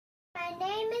My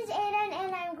name is Aidan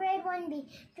and I'm grade 1B.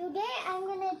 Today I'm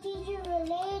going to teach you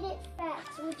related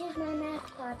facts, which is my math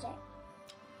project.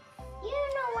 You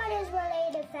know what is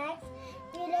related facts?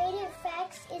 Related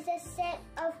facts is a set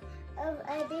of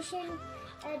addition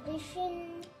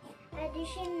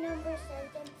number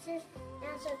sentences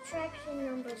and subtraction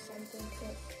number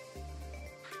sentences.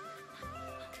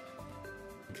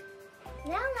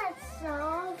 Now let's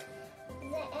solve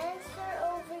the answer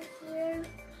over here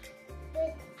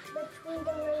between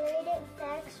the related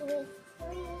facts with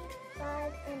 3,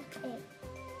 5, and 8.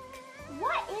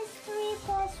 What is 3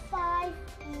 plus 5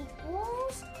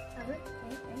 equals? 8.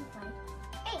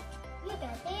 You got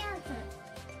the answer.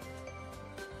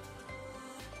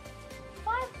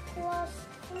 5 plus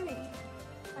 3.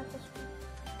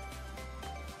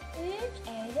 It's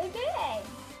 8 again.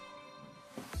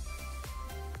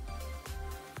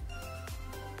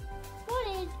 What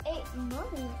is 8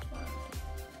 minus 1?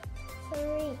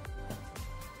 3.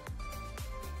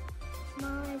 My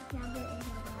number is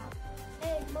about 8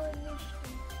 minus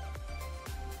 3.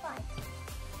 5.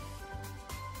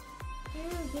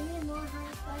 Give me more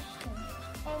hard questions.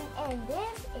 And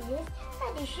this is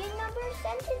addition number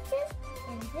sentences,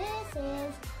 and this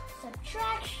is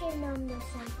subtraction number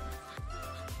sentences.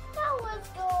 Now let's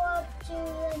go up to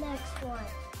the next one.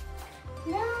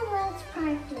 Now let's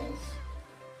practice.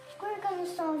 We're going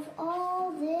to solve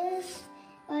all this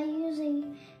by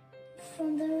using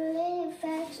from the related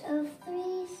facts of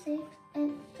 3, 6,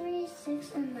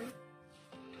 and 9.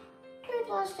 3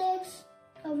 plus 6,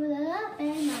 cover that up,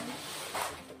 and 9.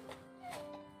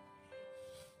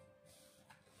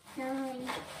 9.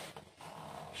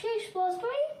 6 plus 3,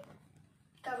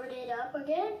 covered it up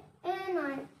again, and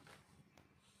 9.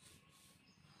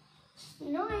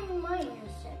 9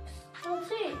 minus 6. Let's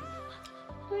see.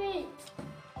 3.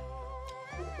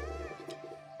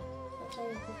 That's how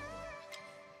you do.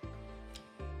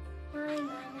 9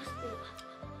 minus 3.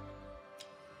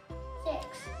 6.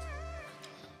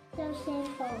 So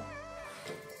simple.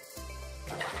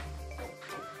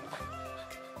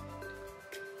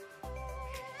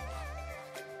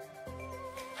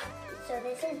 So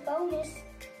this is bonus.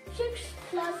 6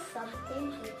 plus something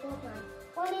equals 9.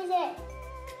 What is it?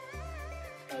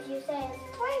 If you say it's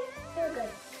 3, you're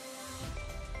good.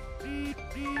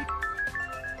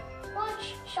 Watch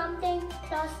something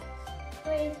plus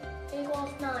 3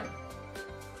 equals 9.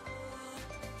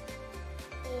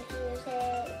 If you say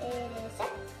it is 6,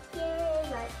 you're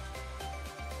right.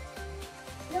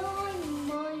 9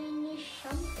 minus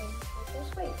something equals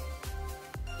 3.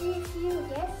 If you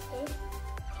guessed it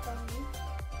from me.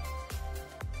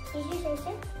 Did you say 6?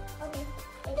 Okay,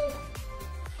 it is.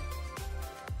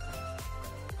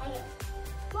 Okay.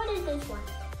 What is this one?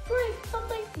 3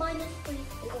 something minus 3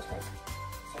 equals 6.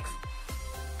 6.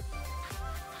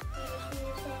 If you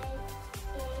say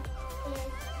it is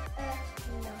a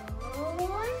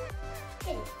 9, it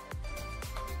is.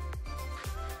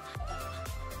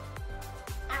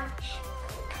 Ouch.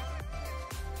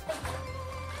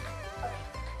 Okay.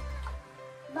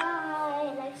 Bye.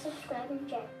 Like, subscribe, and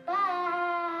check. Bye.